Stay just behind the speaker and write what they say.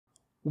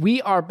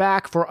We are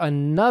back for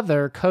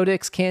another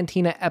Codex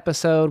Cantina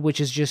episode, which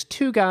is just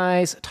two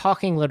guys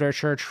talking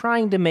literature,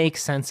 trying to make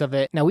sense of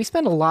it. Now, we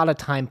spend a lot of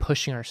time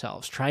pushing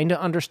ourselves, trying to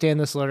understand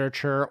this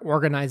literature,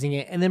 organizing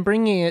it, and then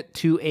bringing it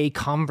to a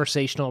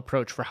conversational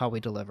approach for how we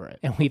deliver it.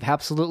 And we've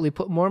absolutely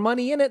put more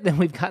money in it than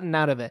we've gotten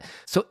out of it.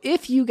 So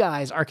if you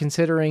guys are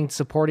considering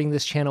supporting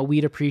this channel,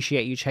 we'd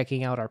appreciate you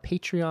checking out our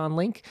Patreon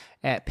link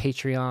at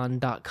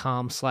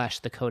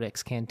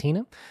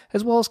patreon.com/thecodexcantina,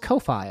 as well as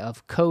Ko-Fi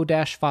of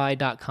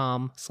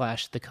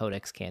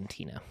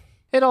ko-fi.com/thecodexcantina.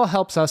 It all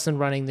helps us in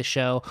running the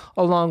show,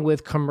 along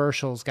with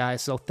commercials,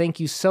 guys. So thank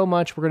you so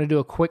much. We're going to do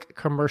a quick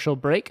commercial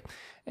break,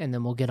 and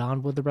then we'll get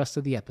on with the rest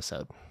of the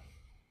episode.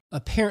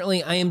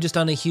 Apparently, I am just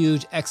on a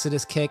huge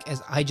Exodus kick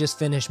as I just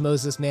finished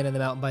Moses, Man in the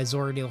Mountain by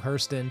Zora Neale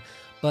Hurston.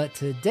 But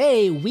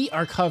today, we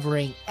are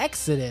covering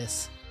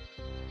Exodus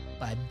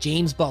by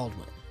James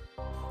Baldwin.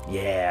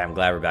 Yeah, I'm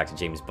glad we're back to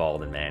James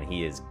Baldwin, man.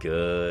 He is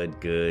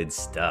good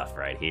stuff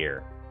right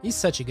here. He's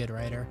such a good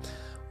writer.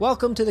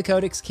 Welcome to the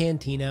Codex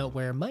Cantina,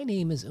 where my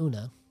name is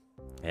Una.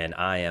 And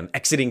I am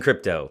exiting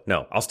crypto.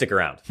 No, I'll stick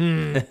around.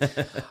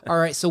 All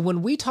right, so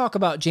when we talk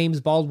about James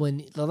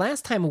Baldwin, the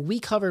last time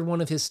we covered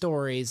one of his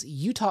stories,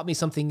 you taught me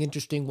something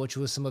interesting, which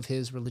was some of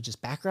his religious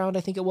background,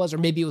 I think it was, or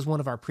maybe it was one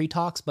of our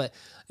pre-talks. But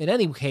in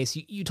any case,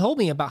 you told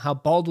me about how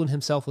Baldwin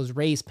himself was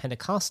raised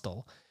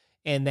Pentecostal,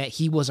 and that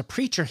he was a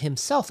preacher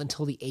himself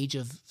until the age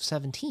of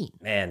 17.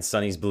 Man,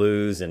 Sonny's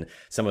Blues and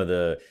some of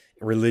the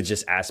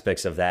religious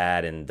aspects of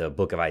that and the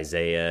book of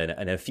Isaiah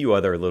and a few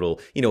other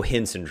little,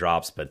 hints and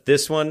drops. But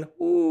this one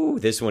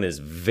is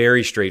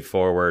very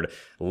straightforward,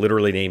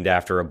 literally named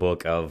after a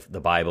book of the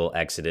Bible,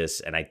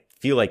 Exodus. And I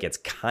feel like it's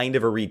kind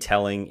of a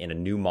retelling in a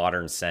new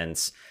modern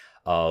sense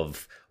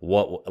of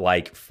what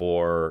like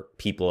for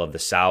people of the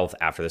South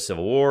after the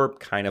Civil War,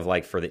 kind of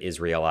like for the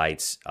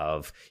Israelites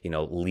of,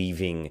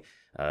 leaving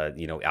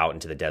out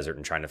into the desert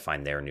and trying to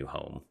find their new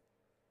home.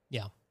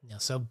 Yeah.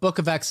 So Book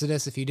of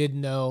Exodus, if you didn't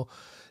know,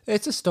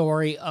 it's a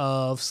story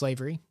of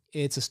slavery.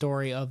 It's a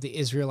story of the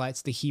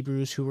Israelites, the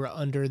Hebrews, who were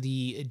under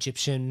the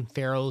Egyptian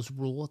Pharaoh's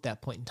rule at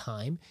that point in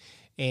time.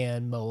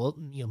 And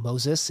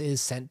Moses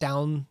is sent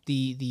down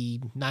the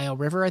Nile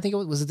River. I think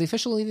was it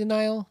officially the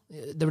Nile?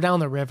 They were down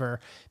the river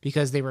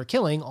because they were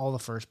killing all the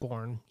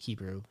firstborn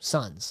Hebrew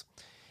sons.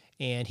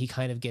 And he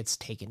kind of gets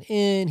taken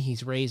in.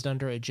 He's raised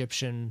under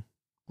Egyptian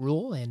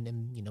rule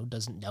and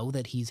doesn't know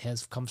that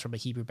comes from a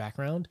Hebrew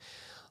background.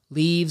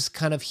 Leaves,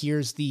 kind of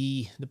hears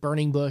the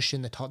burning bush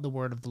and the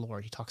word of the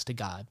Lord. He talks to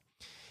God.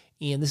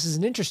 And this is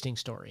an interesting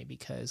story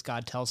because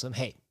God tells him,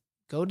 hey,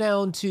 go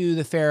down to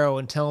the Pharaoh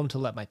and tell him to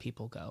let my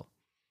people go.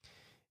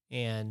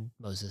 And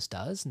Moses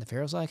does. And the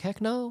Pharaoh's like, heck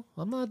no,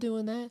 I'm not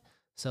doing that.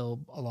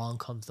 So along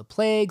comes the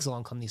plagues,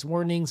 along come these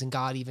warnings. And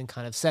God even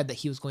kind of said that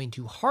he was going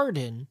to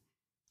harden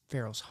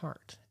Pharaoh's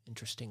heart,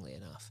 interestingly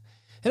enough.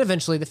 And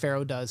eventually the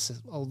Pharaoh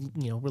does,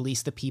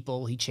 release the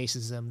people. He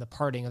chases them, the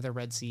parting of the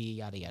Red Sea,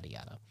 yada, yada,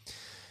 yada.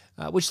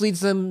 Which leads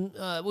them,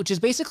 which is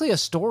basically a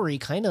story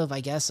kind of,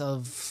 I guess,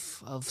 of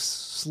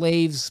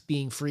slaves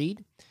being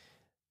freed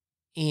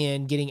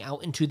and getting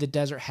out into the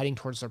desert, heading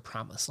towards their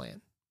promised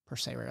land, per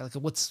se, right? Like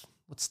what's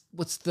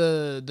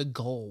the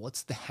goal?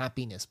 What's the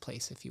happiness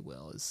place, if you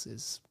will,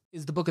 is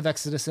the Book of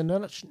Exodus in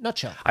a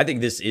nutshell. I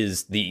think this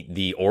is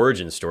the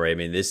origin story. I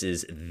mean, this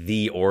is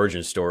the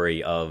origin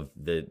story of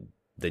the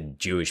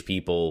Jewish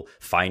people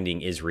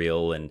finding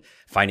Israel and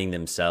finding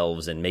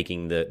themselves and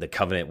making the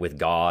covenant with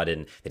God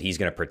and that he's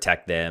going to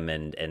protect them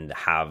and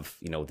have,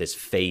 this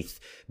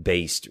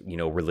faith-based,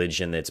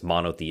 religion that's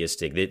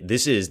monotheistic.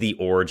 This is the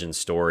origin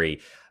story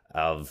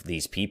of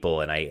these people.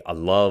 And I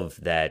love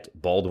that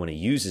Baldwin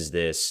uses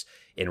this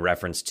in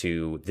reference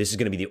to this is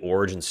going to be the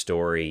origin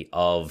story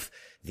of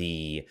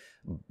the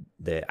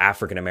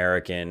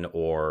African-American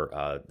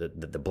or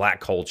the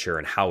Black culture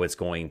and how it's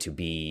going to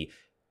be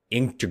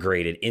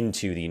integrated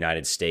into the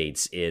United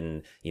States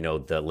in,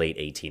 the late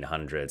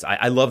 1800s.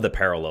 I love the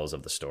parallels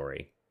of the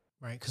story.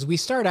 Right, because we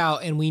start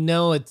out and we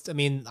know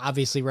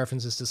obviously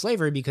references to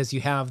slavery because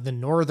you have the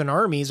northern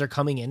armies are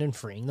coming in and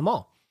freeing them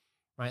all,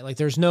 right? Like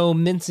there's no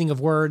mincing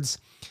of words.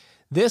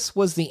 This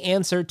was the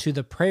answer to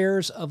the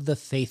prayers of the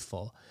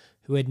faithful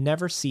who had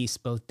never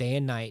ceased both day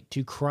and night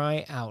to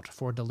cry out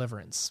for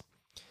deliverance.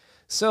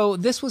 So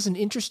this was an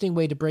interesting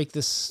way to break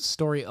this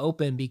story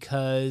open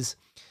because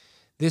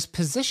this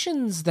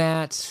positions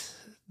that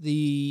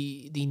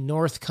the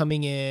North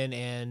coming in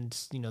and,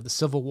 the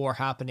Civil War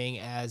happening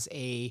as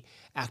a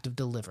act of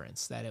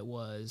deliverance, that it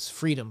was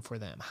freedom for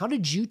them. How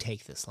did you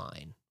take this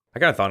line? I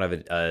kind of thought of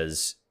it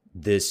as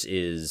this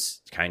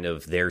is kind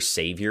of their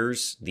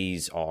saviors.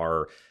 These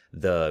are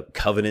the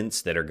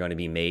covenants that are going to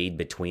be made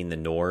between the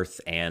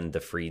North and the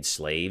freed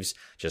slaves,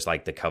 just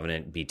like the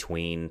covenant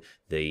between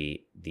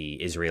the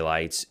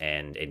Israelites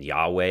and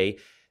Yahweh.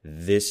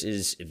 this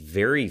is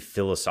very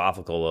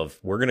philosophical of,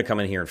 we're going to come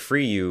in here and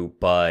free you,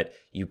 but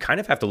you kind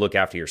of have to look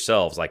after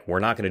yourselves. Like, we're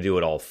not going to do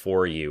it all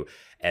for you.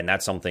 And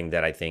that's something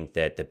that I think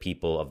that the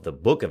people of the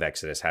book of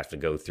Exodus have to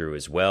go through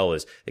as well,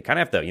 is they kind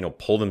of have to,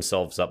 pull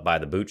themselves up by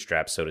the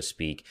bootstraps, so to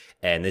speak.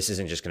 And this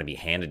isn't just going to be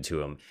handed to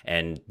them.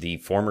 And the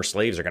former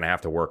slaves are going to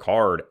have to work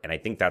hard. And I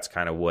think that's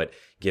kind of what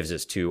gives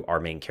us to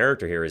our main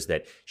character here, is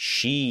that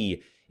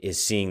she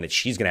is seeing that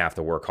she's going to have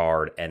to work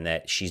hard, and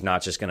that she's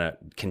not just going to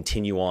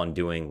continue on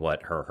doing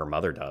what her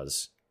mother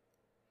does.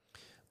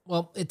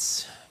 Well,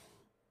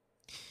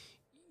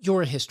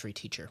 you're a history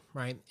teacher,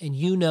 right? And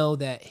you know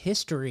that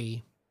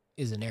history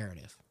is a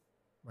narrative,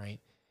 right?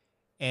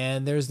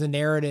 And there's the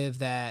narrative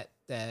that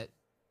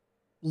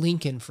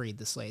Lincoln freed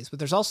the slaves, but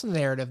there's also the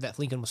narrative that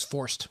Lincoln was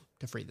forced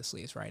to free the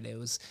slaves, right? It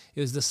was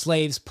the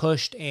slaves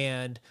pushed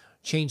and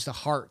changed the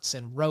hearts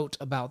and wrote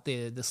about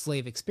the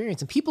slave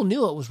experience, and people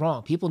knew it was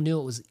wrong. People knew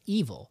it was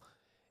evil,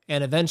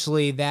 and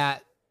eventually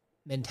that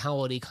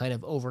mentality kind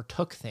of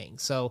overtook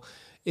things. So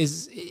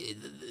is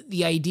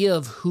the idea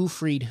of who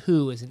freed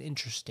who is an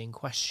interesting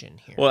question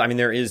here. Well, I mean,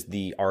 there is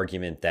the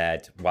argument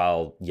that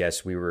while,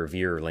 yes, we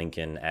revere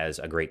Lincoln as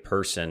a great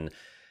person,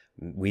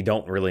 we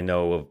don't really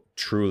know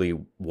truly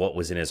what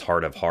was in his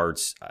heart of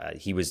hearts.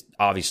 He was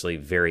obviously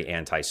very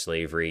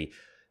anti-slavery,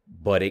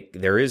 but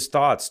there is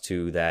thoughts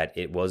too that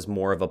it was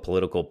more of a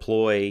political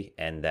ploy,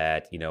 and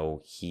that,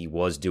 he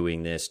was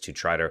doing this to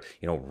try to,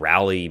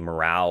 rally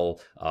morale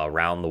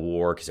around the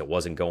war, because it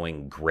wasn't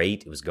going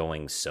great. It was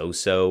going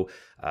so-so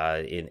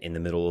in the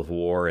middle of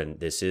war. And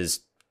this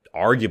is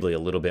arguably a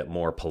little bit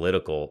more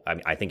political. I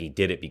mean, I think he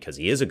did it because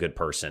he is a good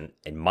person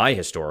in my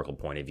historical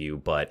point of view,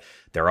 but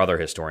there are other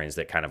historians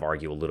that kind of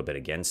argue a little bit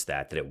against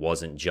that it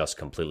wasn't just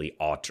completely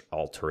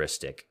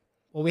altruistic.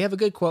 Well, we have a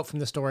good quote from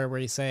the story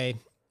where you say,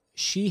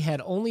 "She had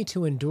only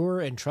to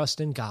endure and trust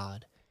in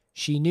God.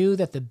 She knew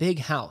that the big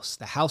house,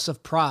 the house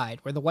of pride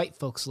where the white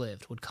folks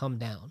lived, would come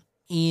down."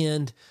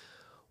 And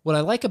what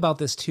I like about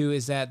this too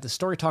is that the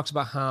story talks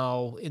about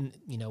how,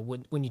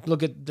 when you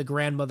look at the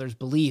grandmother's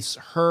beliefs,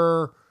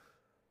 her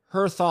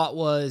thought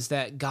was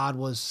that God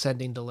was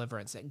sending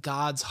deliverance, that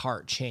God's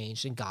heart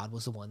changed, and God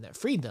was the one that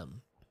freed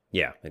them.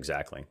 Yeah,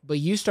 exactly. But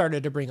you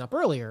started to bring up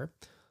earlier,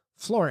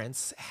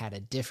 Florence had a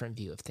different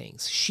view of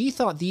things. She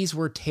thought these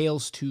were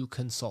tales to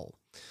console,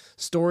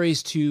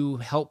 stories to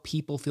help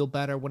people feel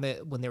better when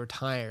they were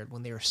tired,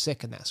 when they were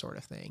sick, and that sort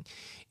of thing.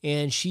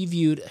 And she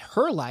viewed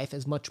her life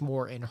as much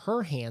more in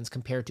her hands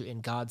compared to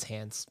in God's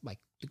hands, like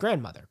the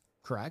grandmother,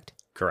 correct?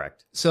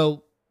 Correct.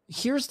 So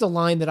here's the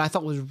line that I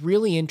thought was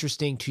really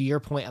interesting to your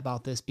point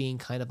about this being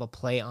kind of a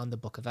play on the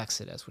book of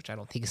Exodus, which I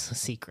don't think is a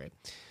secret.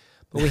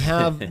 But we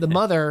have the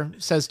mother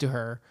says to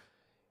her,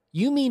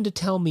 "You mean to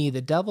tell me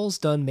the devil's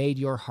done made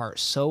your heart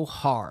so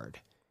hard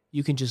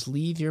you can just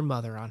leave your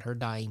mother on her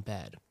dying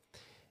bed?"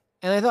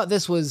 And I thought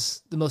this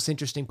was the most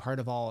interesting part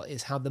of all,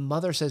 is how the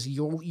mother says,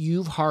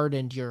 you've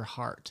hardened your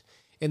heart.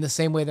 In the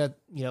same way that,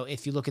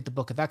 if you look at the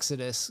book of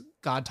Exodus,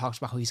 God talks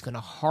about how he's going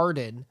to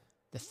harden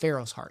the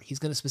Pharaoh's heart. He's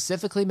going to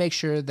specifically make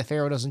sure the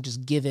Pharaoh doesn't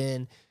just give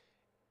in.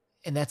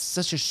 And that's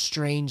such a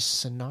strange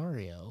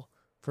scenario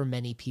for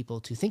many people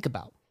to think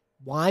about.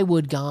 Why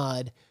would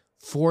God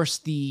force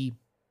the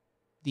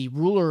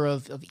ruler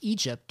of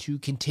Egypt to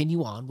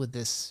continue on with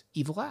this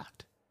evil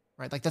act?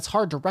 Right? Like, that's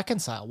hard to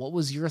reconcile. What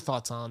was your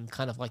thoughts on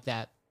kind of like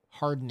that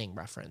hardening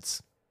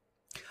reference?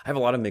 I have a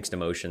lot of mixed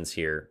emotions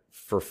here.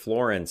 For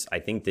Florence, I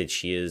think that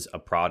she is a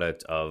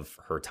product of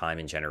her time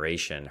and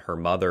generation. Her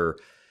mother,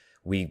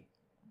 we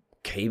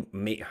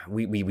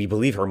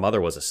believe her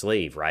mother was a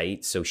slave,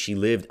 right? So she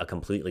lived a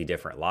completely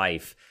different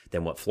life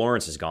than what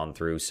Florence has gone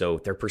through. So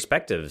their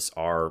perspectives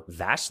are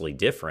vastly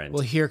different.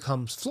 Well, here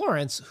comes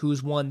Florence,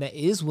 who's one that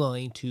is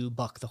willing to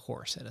buck the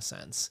horse in a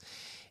sense.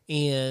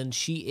 And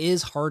she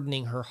is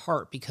hardening her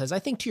heart because I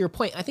think, to your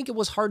point, I think it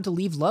was hard to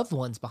leave loved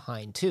ones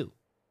behind too,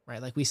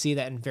 right? Like we see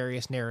that in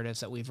various narratives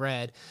that we've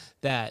read,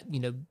 that,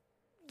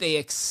 they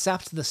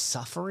accept the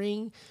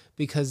suffering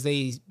because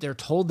they're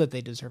told that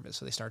they deserve it,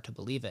 so they start to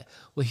believe it.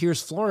 Well,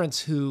 here's Florence,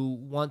 who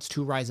wants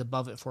to rise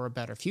above it for a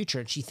better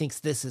future, and she thinks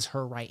this is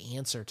her right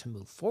answer to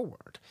move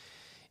forward.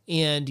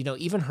 And,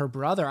 even her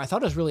brother, I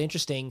thought it was really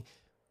interesting.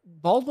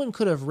 Baldwin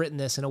could have written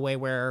this in a way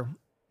where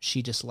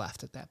she just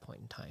left at that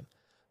point in time.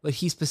 But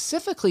he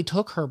specifically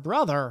took her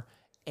brother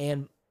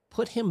and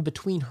put him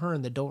between her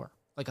and the door,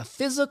 like a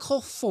physical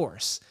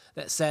force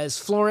that says,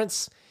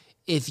 "Florence,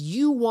 if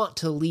you want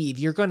to leave,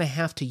 you're going to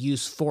have to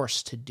use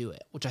force to do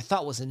it," which I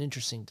thought was an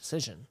interesting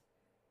decision.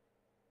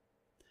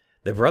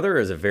 The brother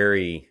is a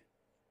very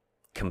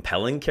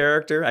compelling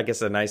character, I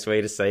guess a nice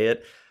way to say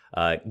it.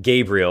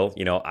 Gabriel,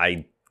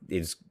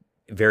 it's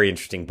very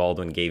interesting.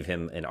 Baldwin gave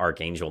him an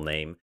archangel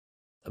name,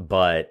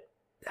 but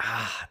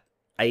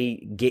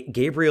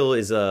Gabriel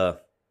is a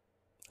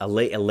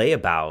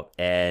layabout,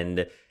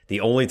 and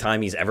the only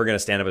time he's ever going to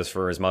stand up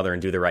for his mother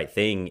and do the right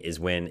thing is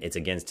when it's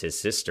against his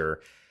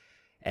sister.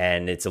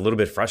 And it's a little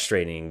bit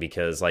frustrating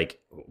because, like,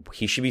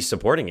 he should be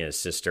supporting his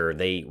sister.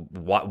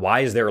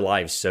 Why is their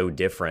lives so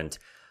different?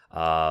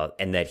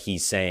 and that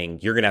he's saying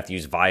you're going to have to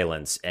use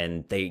violence,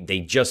 and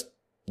they just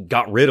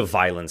got rid of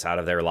violence out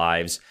of their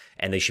lives,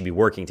 and they should be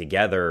working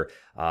together.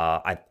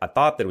 I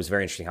thought that it was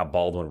very interesting how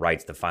Baldwin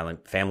writes the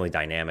family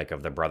dynamic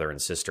of the brother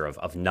and sister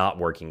of not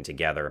working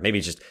together. Maybe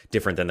it's just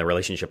different than the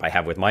relationship I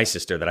have with my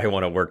sister, that I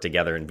want to work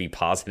together and be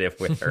positive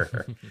with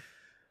her.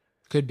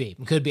 Could be.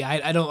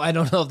 I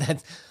don't know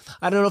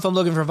if I'm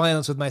looking for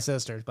violence with my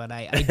sisters, but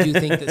I do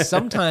think that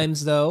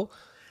sometimes, though,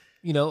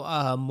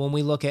 when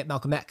we look at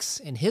Malcolm X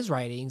and his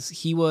writings,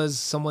 he was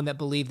someone that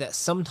believed that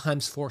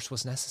sometimes force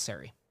was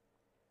necessary,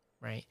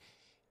 right?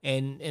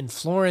 And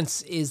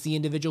Florence is the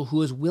individual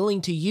who is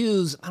willing to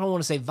use, I don't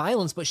want to say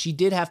violence, but she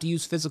did have to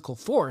use physical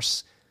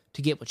force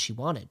to get what she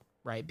wanted,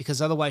 right?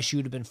 Because otherwise she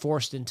would have been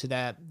forced into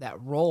that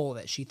role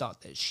that she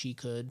thought that she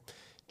could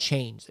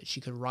change, that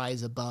she could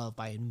rise above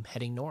by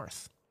heading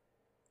north.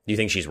 Do you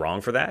think she's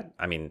wrong for that?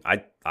 I mean,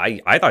 I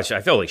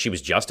felt like she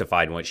was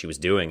justified in what she was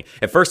doing.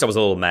 At first, I was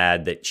a little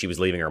mad that she was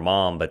leaving her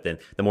mom, but then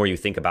the more you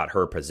think about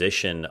her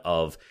position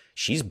of,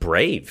 she's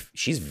brave.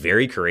 She's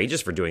very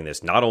courageous for doing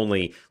this. Not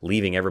only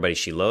leaving everybody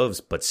she loves,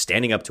 but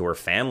standing up to her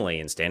family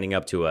and standing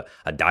up to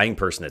a dying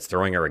person that's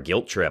throwing her a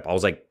guilt trip. I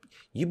was like,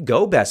 you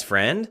go, best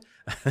friend.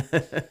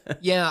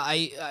 Yeah,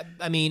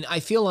 I mean, I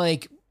feel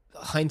like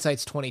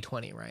hindsight's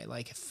 2020, right?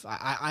 Like, if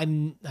I've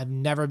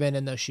never been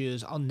in those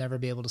shoes, I'll never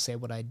be able to say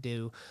what I'd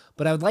do.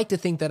 But I would like to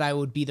think that I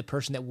would be the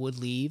person that would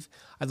leave.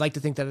 I'd like to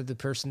think that I'm the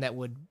person that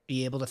would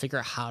be able to figure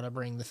out how to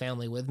bring the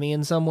family with me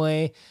in some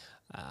way.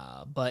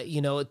 But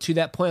to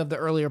that point of the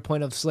earlier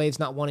point of slaves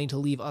not wanting to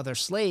leave other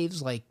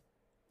slaves, like,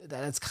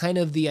 that's kind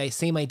of the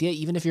same idea.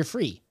 Even if you're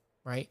free,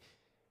 right?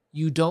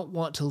 You don't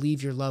want to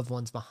leave your loved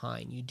ones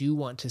behind. You do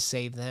want to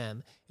save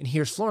them. And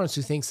here's Florence,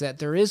 who thinks that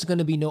there is going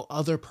to be no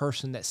other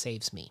person that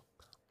saves me.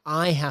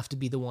 I have to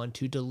be the one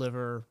to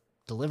deliver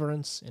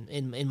deliverance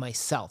in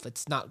myself.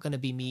 It's not going to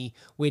be me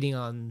waiting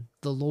on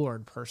the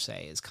Lord, per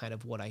se, is kind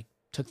of what I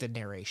took the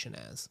narration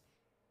as.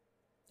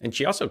 And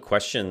she also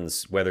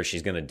questions whether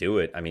she's going to do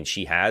it. I mean,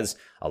 she has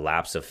a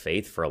lapse of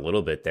faith for a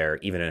little bit there,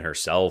 even in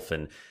herself.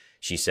 And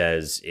she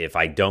says, if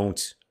I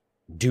don't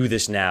do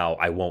this now,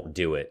 I won't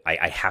do it.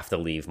 I have to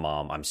leave,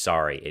 Mom. I'm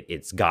sorry.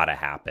 It's got to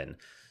happen.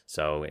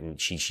 So,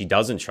 and she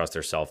doesn't trust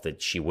herself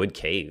that she would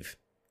cave.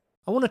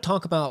 I want to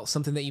talk about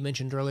something that you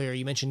mentioned earlier.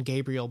 You mentioned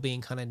Gabriel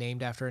being kind of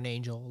named after an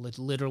angel. It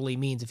literally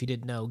means, if you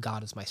didn't know,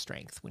 God is my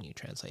strength when you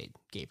translate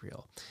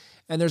Gabriel.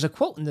 And there's a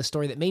quote in this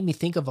story that made me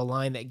think of a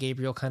line that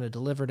Gabriel kind of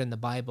delivered in the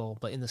Bible.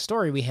 But in the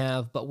story we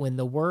have, but when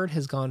the word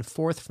has gone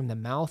forth from the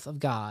mouth of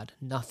God,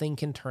 nothing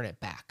can turn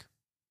it back,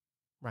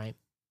 right?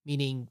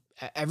 Meaning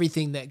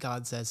everything that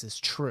God says is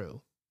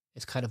true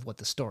is kind of what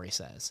the story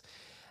says.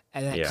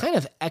 And that kind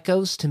of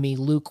echoes to me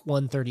Luke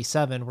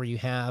 1:37, where you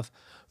have,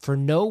 for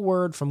no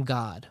word from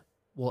God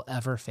will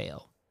ever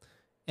fail.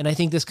 And I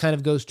think this kind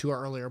of goes to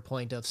our earlier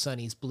point of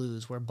Sonny's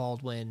Blues, where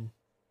Baldwin,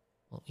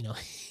 well,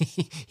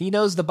 he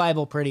knows the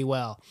Bible pretty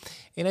well.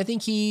 And I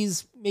think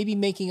he's maybe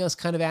making us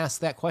kind of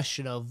ask that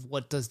question of,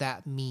 what does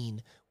that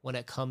mean when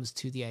it comes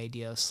to the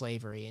idea of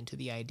slavery and to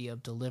the idea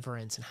of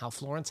deliverance, and how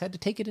Florence had to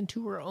take it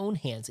into her own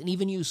hands and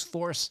even use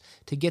force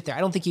to get there. I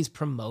don't think he's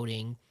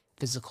promoting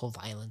physical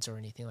violence or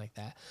anything like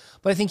that,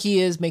 but I think he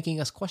is making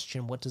us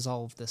question, what does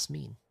all of this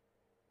mean?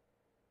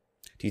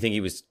 Do you think he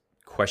was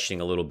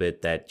questioning a little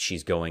bit that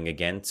she's going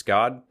against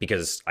God?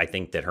 Because I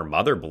think that her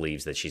mother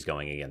believes that she's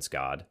going against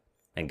God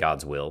and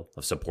God's will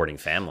of supporting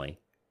family.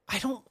 I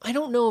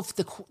don't know if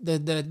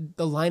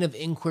the line of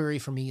inquiry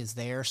for me is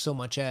there so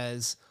much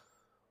as,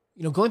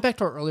 going back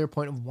to our earlier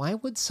point of, why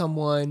would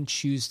someone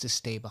choose to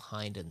stay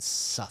behind and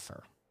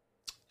suffer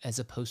as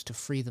opposed to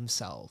free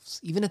themselves,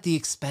 even at the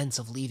expense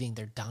of leaving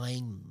their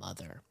dying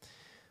mother,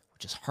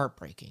 which is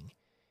heartbreaking.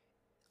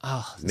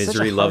 Oh,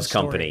 misery loves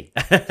company.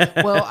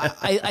 Well,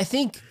 I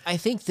think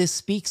this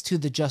speaks to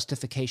the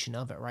justification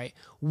of it, right?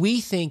 We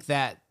think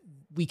that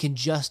we can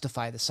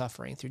justify the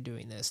suffering through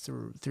doing this,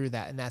 through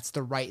that, and that's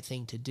the right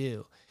thing to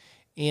do.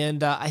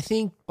 And I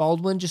think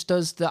Baldwin just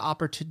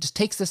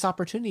takes this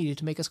opportunity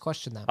to make us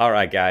question that. All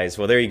right, guys.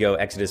 Well, there you go.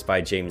 Exodus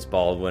by James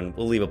Baldwin.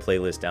 We'll leave a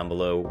playlist down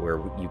below where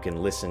you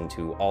can listen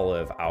to all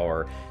of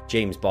our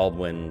James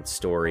Baldwin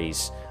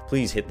stories.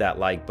 Please hit that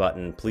like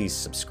button. Please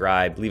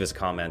subscribe. Leave us a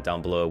comment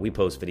down below. We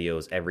post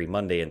videos every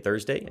Monday and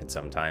Thursday, and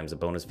sometimes a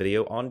bonus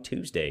video on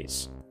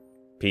Tuesdays.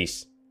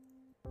 Peace.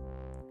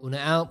 Una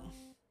out.